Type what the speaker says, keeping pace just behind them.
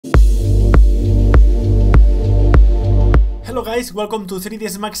guys, welcome to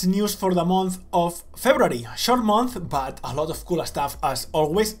 3ds Max news for the month of February. Short month, but a lot of cool stuff as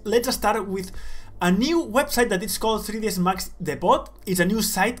always. Let's start with a new website that is called 3ds Max Depot. It's a new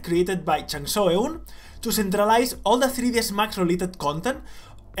site created by Eun to centralize all the 3ds Max related content,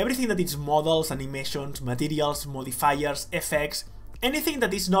 everything that is models, animations, materials, modifiers, effects, anything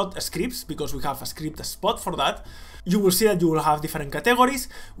that is not scripts, because we have a script spot for that. You will see that you will have different categories.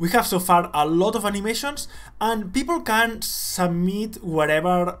 We have so far a lot of animations, and people can submit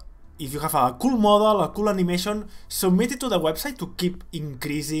whatever. If you have a cool model, a cool animation, submit it to the website to keep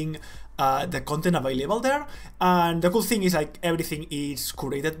increasing the content available there. And the cool thing is, like, everything is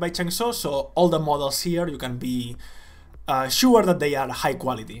curated by Changso, so all the models here you can be sure that they are high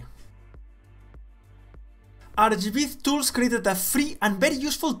quality. Archviz Tools created a free and very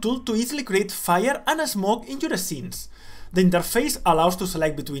useful tool to easily create fire and smoke in your scenes. The interface allows to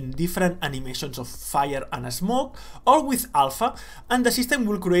select between different animations of fire and smoke, all with alpha, and the system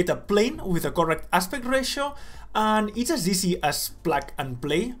will create a plane with the correct aspect ratio, and it's as easy as plug and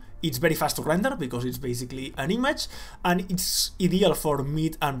play. It's very fast to render because it's basically an image, and it's ideal for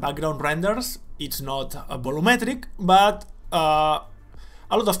mid and background renders. It's not volumetric, but a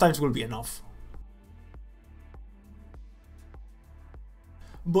lot of times will be enough.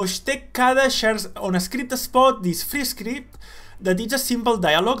 Cada shares on a script spot this free script that is a simple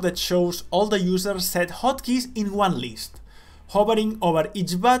dialog that shows all the users set hotkeys in one list. Hovering over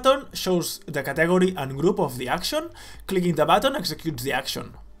each button shows the category and group of the action. Clicking the button executes the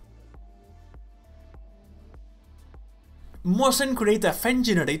action. Motion create a fence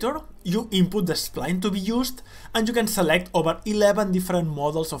generator. You input the spline to be used, and you can select over 11 different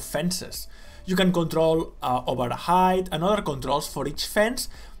models of fences. You can control over height and other controls for each fence.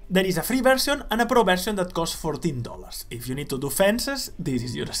 There is a free version and a pro version that costs $14. If you need to do fences, this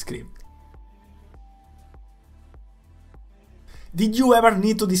is your script. Did you ever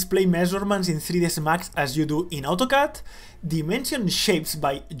need to display measurements in 3ds Max as you do in AutoCAD? Dimension Shapes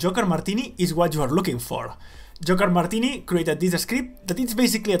by Joker Martini is what you are looking for. Joker Martini created this script that is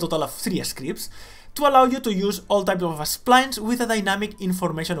basically a total of 3 scripts to allow you to use all types of splines with a dynamic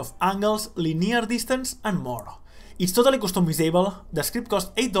information of angles, linear distance, and more. It's totally customizable. The script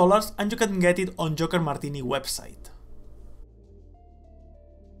costs $8 and you can get it on Joker Martini website.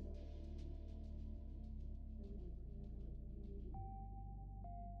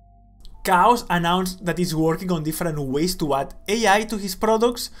 Chaos announced that he's working on different ways to add AI to his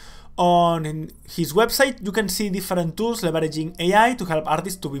products. On his website, you can see different tools leveraging AI to help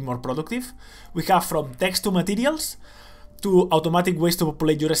artists to be more productive. We have from text to materials, to automatic ways to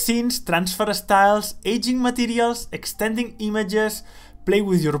populate your scenes, transfer styles, aging materials, extending images, play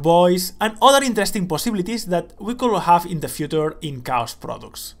with your voice, and other interesting possibilities that we could have in the future in Chaos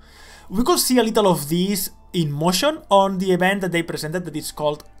products. We could see a little of these in motion on the event that they presented that is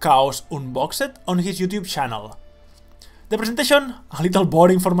called Chaos Unboxed on his YouTube channel. The presentation, a little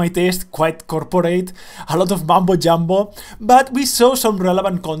boring for my taste, quite corporate, a lot of mambo jumbo, but we saw some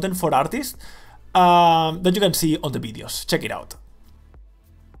relevant content for artists that you can see on the videos. Check it out.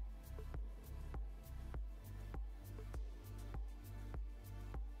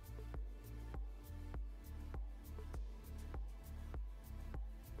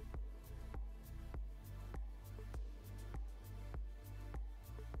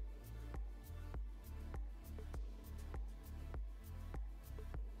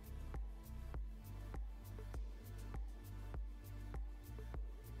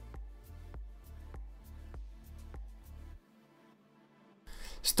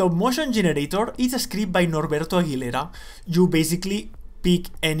 Stop Motion Generator is a script by Norberto Aguilera. You basically pick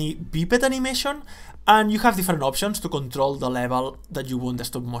any biped animation and you have different options to control the level that you want the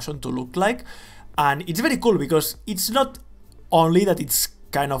stop motion to look like. And it's very cool because it's not only that it's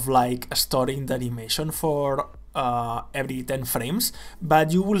kind of like storing the animation for every 10 frames,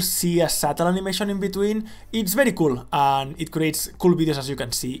 but you will see a subtle animation in between. It's very cool and it creates cool videos, as you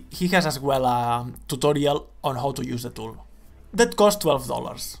can see. He has as well a tutorial on how to use the tool. That cost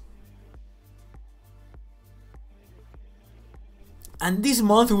 $12. And this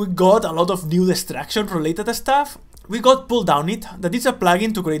month we got a lot of new destruction related stuff. We got Pulldownit, that is a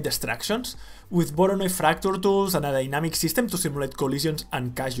plugin to create distractions with Voronoi fracture tools and a dynamic system to simulate collisions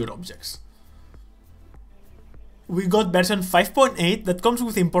and catch your objects. We got version 5.8 that comes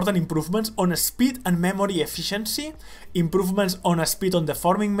with important improvements on speed and memory efficiency, improvements on speed on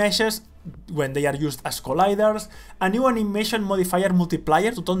deforming meshes when they are used as colliders, a new animation modifier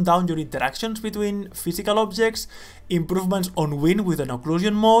multiplier to tone down your interactions between physical objects, improvements on wind with an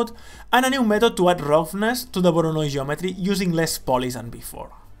occlusion mode, and a new method to add roughness to the Voronoi geometry using less polys than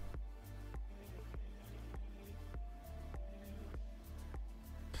before.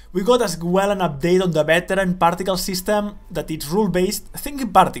 We got as well an update on the veteran particle system that is rule-based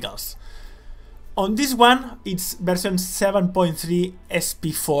thinking particles. On this one, it's version 7.3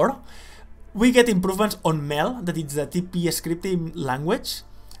 SP4. We get improvements on MEL, that is the TP scripting language.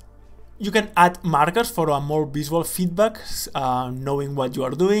 You can add markers for a more visual feedback, knowing what you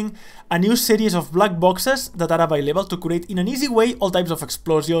are doing. A new series of black boxes that are available to create in an easy way all types of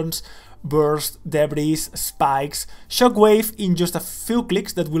explosions, bursts, debris, spikes, shockwave in just a few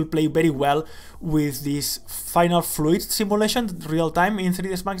clicks that will play very well with this final fluid simulation real time in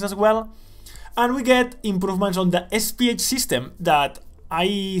 3ds Max as well. And we get improvements on the SPH system that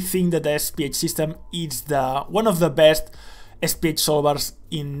I think that the SPH system is one of the best SPH solvers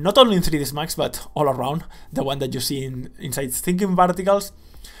in not only in 3ds Max but all around, the one that you see inside thinking particles.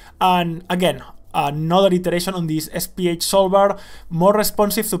 And again, another iteration on this SPH solver, more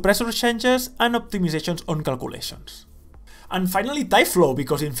responsive to pressure changes and optimizations on calculations. And finally, tyflow,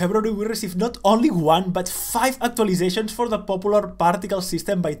 because in February we received not only 1 but 5 actualizations for the popular particle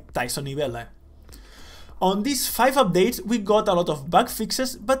system by Tyson Ibele. On these 5 updates, we got a lot of bug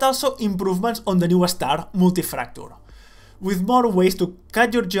fixes, but also improvements on the new star multifracture, with more ways to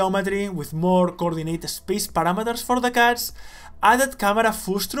cut your geometry, with more coordinate space parameters for the cuts, added camera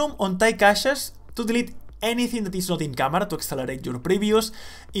frustum on tie caches to delete anything that is not in camera to accelerate your previews,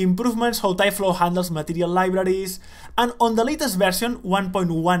 improvements how tyflow handles material libraries, and on the latest version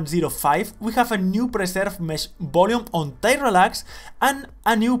 1.105 we have a new preserve mesh volume on tie relax and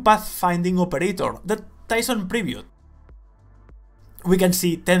a new pathfinding operator that Tyson previewed. We can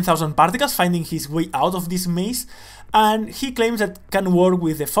see 10,000 particles finding his way out of this maze, and he claims that can work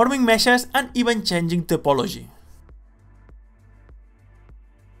with deforming meshes and even changing topology.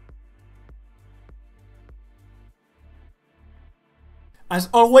 As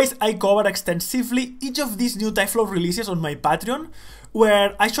always, I cover extensively each of these new tyflow releases on my Patreon,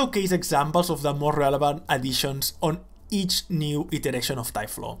 where I showcase examples of the more relevant additions on each new iteration of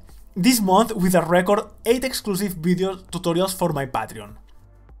tyflow. This month with a record 8 exclusive video tutorials for my Patreon.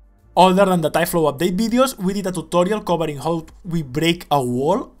 Other than the tyflow update videos, we did a tutorial covering how we break a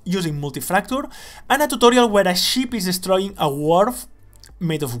wall using multifracture, and a tutorial where a ship is destroying a wharf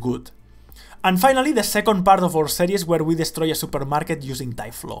made of wood. And finally, the second part of our series where we destroy a supermarket using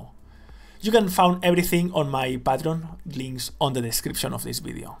tyflow. You can find everything on my Patreon, links on the description of this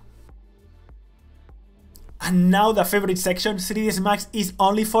video. And now the favorite section, 3ds Max is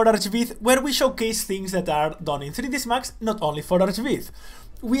only for archviz, where we showcase things that are done in 3ds Max not only for archviz.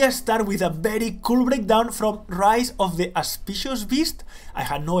 We start with a very cool breakdown from Rise of the Auspicious Beast. I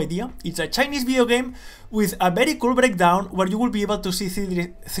had no idea. It's a Chinese video game with a very cool breakdown where you will be able to see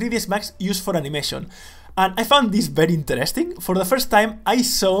 3ds Max used for animation. And I found this very interesting. For the first time, I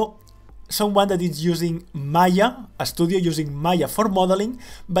saw someone that is using Maya, a studio using Maya for modeling,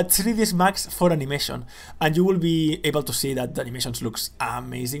 but 3ds Max for animation. And you will be able to see that the animations looks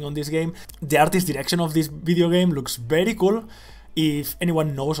amazing on this game. The artist direction of this video game looks very cool. If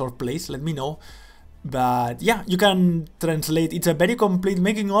anyone knows or plays, let me know. But yeah, you can translate, it's a very complete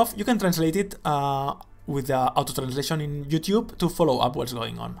making of, you can translate it with the auto translation in YouTube to follow up what's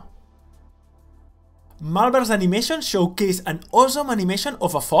going on. Malware's animation showcased an awesome animation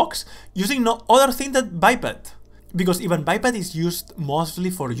of a fox using no other thing than biped. Because even biped is used mostly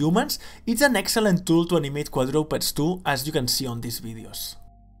for humans, it's an excellent tool to animate quadrupeds too, as you can see on these videos.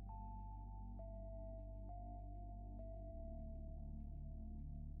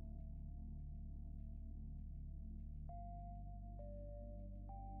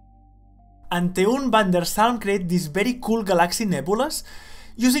 And Teun van der Salm created these very cool galaxy nebulas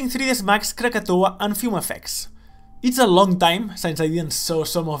using 3ds Max, Krakatoa and Fume effects. It's a long time since I didn't saw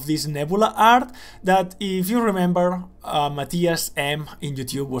some of this nebula art that, if you remember, Matthias M in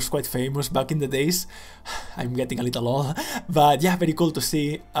YouTube was quite famous back in the days. I'm getting a little old, but yeah, very cool to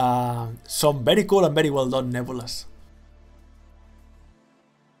see some very cool and very well done nebulas.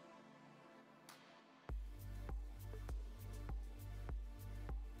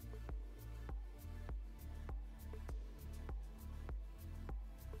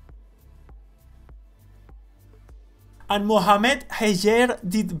 And Mohamed Hejer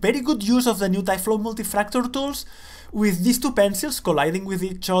did very good use of the new tyflow multifracture tools, with these two pencils colliding with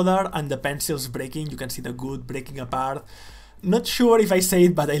each other and the pencils breaking. You can see the good breaking apart. Not sure if I say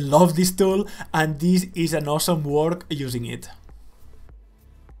it, but I love this tool, and this is an awesome work using it.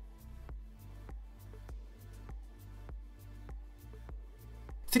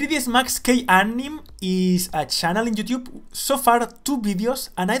 3ds Max K Anim is a channel in YouTube, so far 2 videos,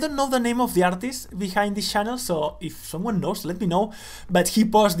 and I don't know the name of the artist behind this channel, so if someone knows, let me know. But he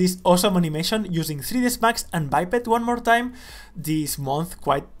posts this awesome animation using 3ds Max and Biped one more time. This month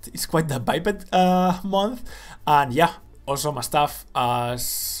is quite the Biped month, and yeah, awesome stuff.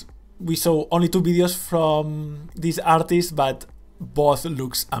 As we saw only 2 videos from this artist, but both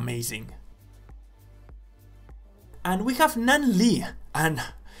looks amazing. And we have Nan Lee, and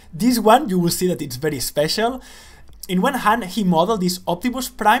this one you will see that it's very special. In one hand, he modeled this Optimus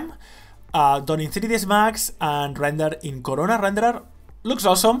Prime, done in 3ds Max and rendered in Corona Renderer. Looks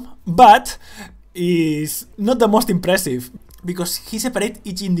awesome, but is not the most impressive because he separated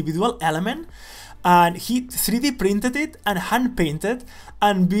each individual element and he 3D printed it and hand painted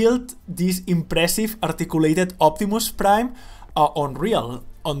and built this impressive articulated Optimus Prime on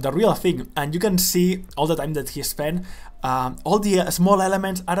the real thing. And you can see all the time that he spent. All the small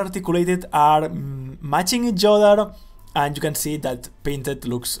elements are articulated, are matching each other, and you can see that painted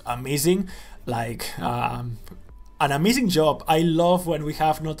looks amazing, like an amazing job. I love when we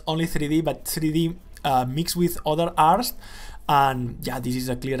have not only 3D but 3D mixed with other arts, and yeah, this is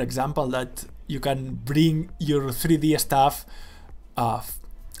a clear example that you can bring your 3D stuff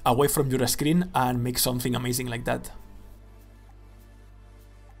away from your screen and make something amazing like that.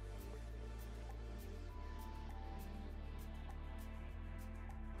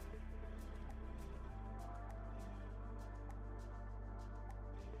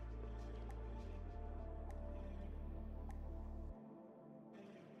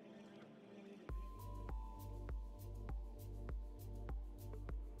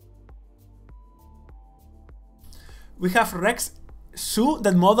 We have Rex Su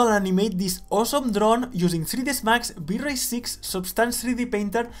that model and animate this awesome drone using 3ds Max, V-Ray 6, Substance 3D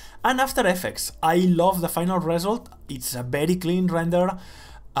Painter and After Effects. I love the final result. It's a very clean render.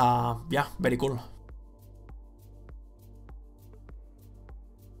 Yeah, very cool.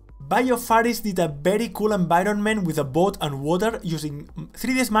 BioFaris did a very cool environment with a boat and water using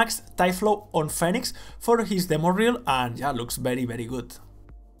 3ds Max tyflow on Phoenix for his demo reel, and yeah, looks very good.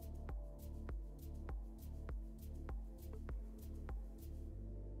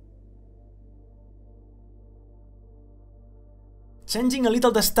 Changing a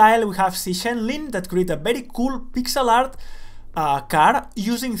little the style, we have Shishen Lin that created a very cool pixel art car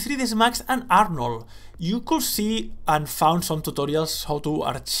using 3ds Max and Arnold. You could see and found some tutorials how to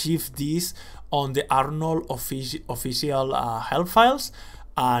achieve this on the Arnold official help files,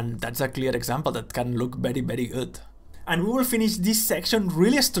 and that's a clear example that can look very good. And we will finish this section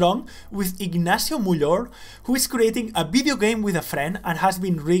really strong with Ignacio Mullor, who is creating a video game with a friend and has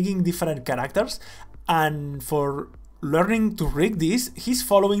been rigging different characters. And for learning to rig this, he's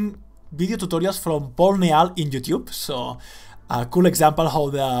following video tutorials from Pulldownit in YouTube, so a cool example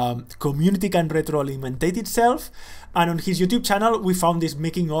how the community can retroalimentate itself. And on his YouTube channel we found this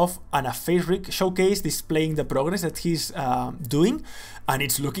making of and a face rig showcase displaying the progress that he's doing, and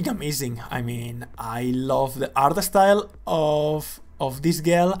it's looking amazing. I mean, I love the art style of this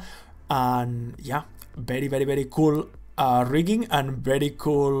girl, and yeah, very cool rigging and very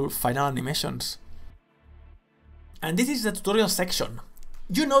cool final animations. And this is the tutorial section.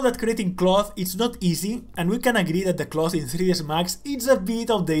 You know that creating cloth is not easy, and we can agree that the cloth in 3ds Max is a bit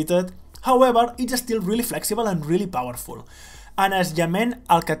outdated. However, it's still really flexible and really powerful. And as Yamen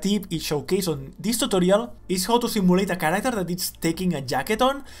Al-Khatib is showcased on this tutorial, is how to simulate a character that is taking a jacket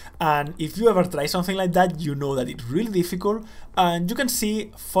on, and if you ever try something like that, you know that it's really difficult, and you can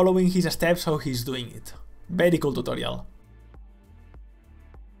see following his steps how he's doing it. Very cool tutorial.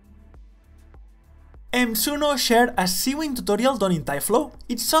 Msuno shared a sewing tutorial done in tyflow.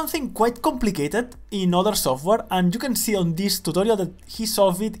 It's something quite complicated in other software, and you can see on this tutorial that he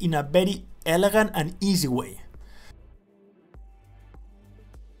solved it in a very elegant and easy way.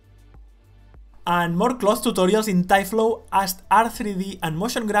 And more cloth tutorials in tyflow as R3D and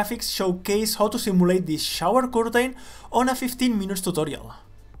motion graphics showcase how to simulate this shower curtain on a 15 minutes tutorial.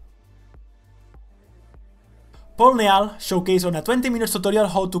 Paul Neal showcased on a 20 minutes tutorial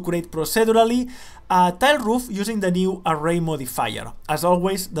how to create procedurally a tile roof using the new array modifier. As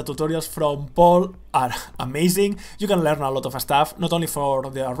always, the tutorials from Paul are amazing. You can learn a lot of stuff, not only for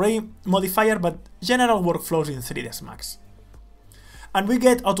the array modifier, but general workflows in 3ds Max. And we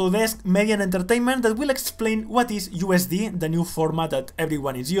get Autodesk Media and Entertainment that will explain what is USD, the new format that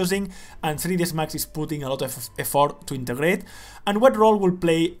everyone is using, and 3ds Max is putting a lot of effort to integrate, and what role will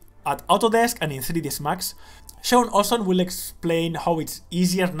play at Autodesk and in 3ds Max. Sean Olson will explain how it's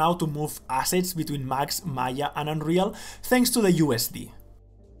easier now to move assets between Max, Maya and Unreal thanks to the USD.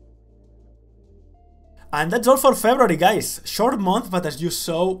 And that's all for February, guys. Short month, but as you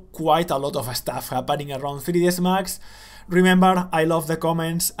saw, quite a lot of stuff happening around 3ds Max. Remember, I love the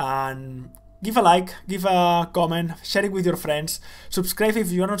comments, and give a like, give a comment, share it with your friends, subscribe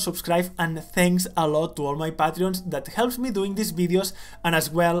if you are not subscribed, and thanks a lot to all my Patreons that helps me doing these videos. And as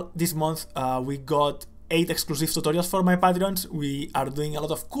well, this month we got 8 exclusive tutorials for my Patreons. We are doing a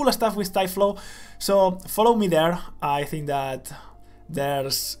lot of cool stuff with tyflow, so follow me there. I think that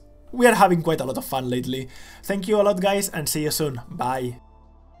we are having quite a lot of fun lately. Thank you a lot, guys, and see you soon. Bye.